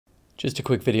Just a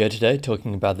quick video today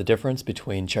talking about the difference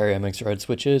between Cherry MX Red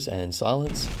switches and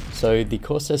silence. So the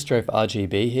Corsair Strafe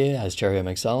RGB here has Cherry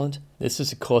MX silent. This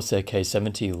is a Corsair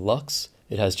K70 LUX.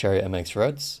 It has Cherry MX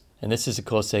Reds. And this is a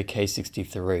Corsair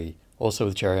K63, also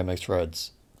with Cherry MX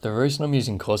Reds. The reason I'm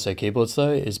using Corsair keyboards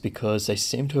though is because they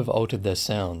seem to have altered their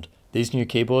sound. These new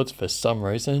keyboards for some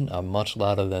reason are much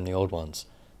louder than the old ones.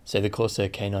 Say the Corsair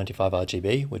K95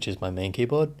 RGB, which is my main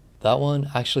keyboard, that one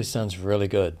actually sounds really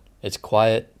good. It's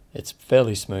quiet, it's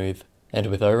fairly smooth, and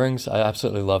with O-rings, I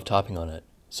absolutely love typing on it.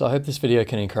 So I hope this video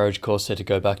can encourage Corsair to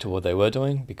go back to what they were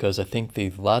doing, because I think the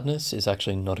loudness is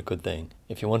actually not a good thing.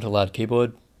 If you want a loud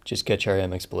keyboard, just get Cherry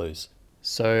MX Blues.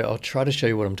 So I'll try to show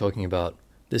you what I'm talking about.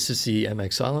 This is the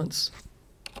MX Silence.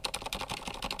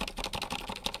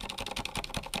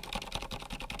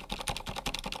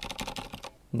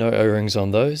 No O-rings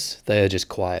on those, they are just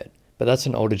quiet. But that's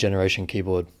an older generation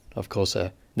keyboard of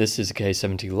Corsair. This is a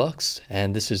K70 LUX,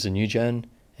 and this is a new gen,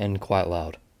 and quite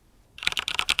loud.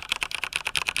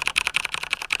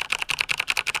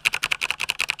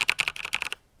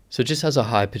 So it just has a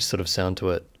high pitched sort of sound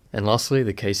to it. And lastly,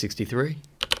 the K63.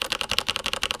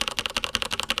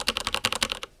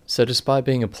 So despite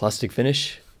being a plastic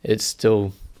finish, it's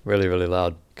still really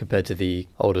loud compared to the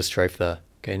older Strafe there.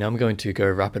 Okay, now I'm going to go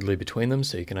rapidly between them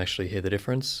so you can actually hear the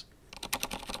difference.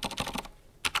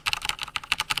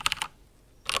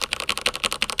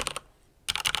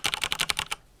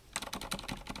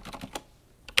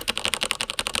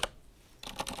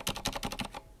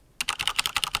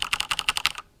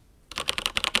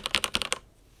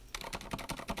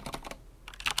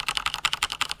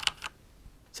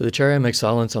 So the Cherry MX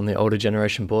Silence on the older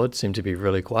generation board seem to be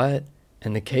really quiet,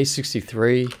 and the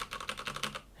K63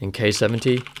 and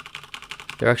K70,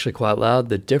 they're actually quite loud.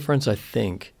 The difference, I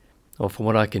think, or from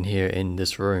what I can hear in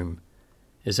this room,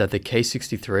 is that the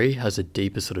K63 has a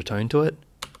deeper sort of tone to it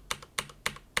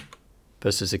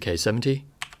versus the K70.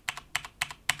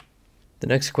 The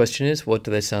next question is, what do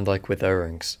they sound like with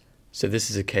O-rings? So this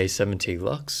is a K70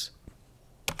 LUX.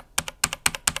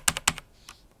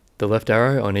 The left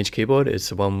arrow on each keyboard is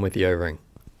the one with the O-ring.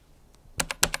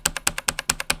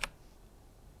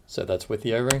 So that's with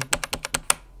the O-ring,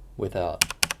 without.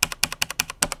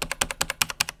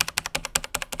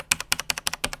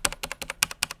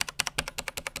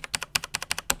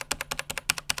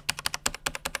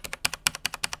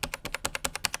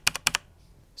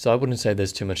 So I wouldn't say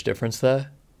there's too much difference there.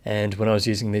 And when I was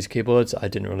using these keyboards, I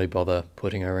didn't really bother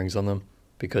putting O-rings on them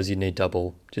because you need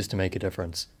double just to make a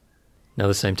difference. Now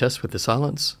the same test with the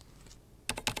silence.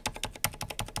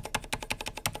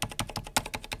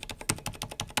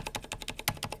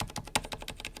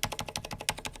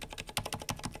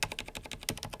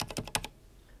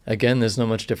 Again, there's not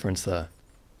much difference there.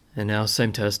 And now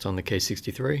same test on the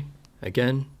K63.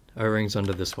 Again, O-rings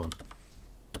under this one.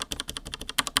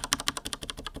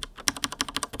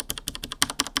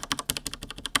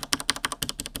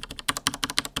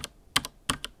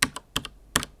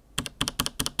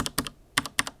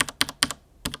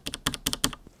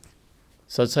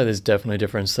 So I'd say there's definitely a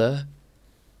difference there.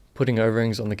 Putting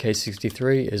O-rings on the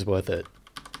K63 is worth it,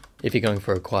 if you're going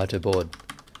for a quieter board.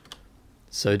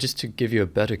 So just to give you a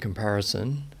better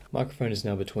comparison, microphone is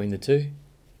now between the two.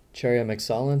 Cherry MX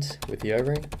Silent with the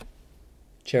O-ring,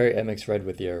 Cherry MX Red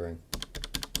with the O-ring.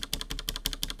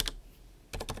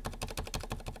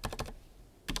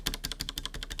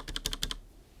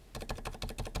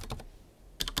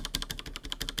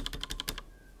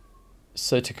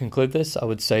 So to conclude this, I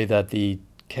would say that the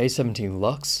K70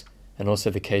 LUX and also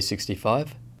the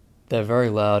K65, they're very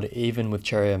loud even with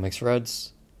Cherry MX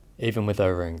Reds, even with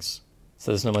O-rings.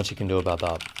 So there's not much you can do about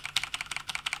that.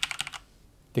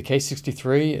 The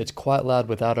K63, it's quite loud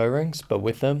without O-rings, but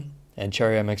with them and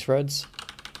Cherry MX Reds,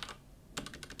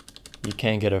 you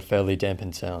can get a fairly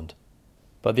dampened sound.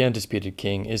 But the undisputed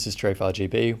king is the Strafe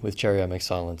RGB with Cherry MX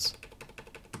Silence.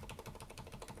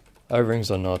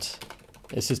 O-rings or not,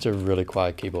 it's just a really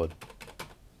quiet keyboard,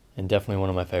 and definitely one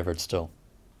of my favorites still.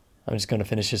 I'm just going to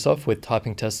finish this off with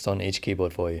typing tests on each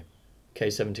keyboard for you.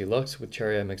 K70 LUX with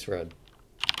Cherry MX Red.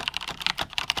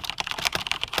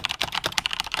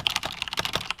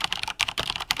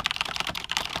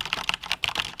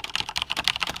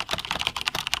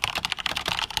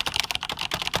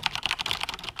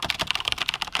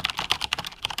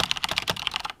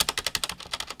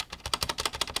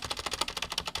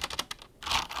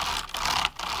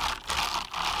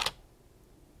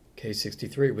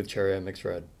 K63 with Cherry MX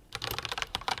Red.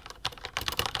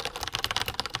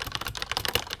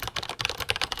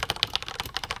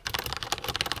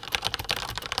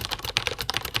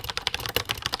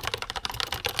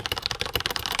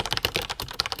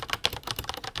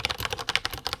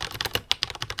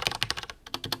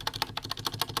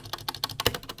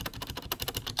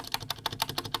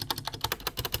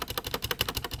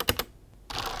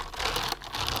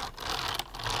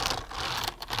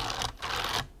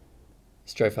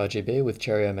 Strafe RGB with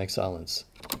Cherry MX silence.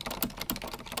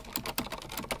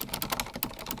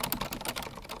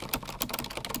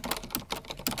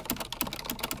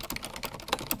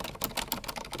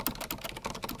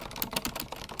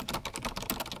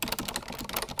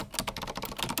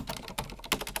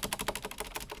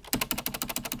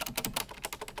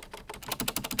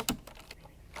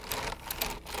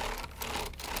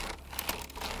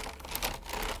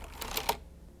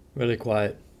 Really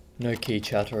quiet, no key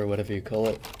chatter or whatever you call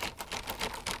it.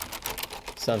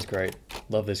 Sounds great,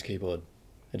 love this keyboard.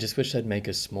 I just wish they'd make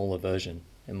a smaller version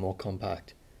and more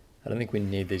compact. I don't think we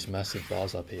need these massive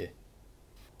bars up here.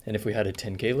 And if we had a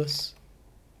 10 keyless,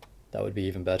 that would be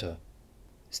even better.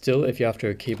 Still, if you're after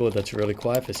a keyboard that's really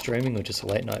quiet for streaming or just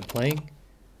late night playing,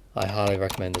 I highly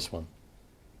recommend this one.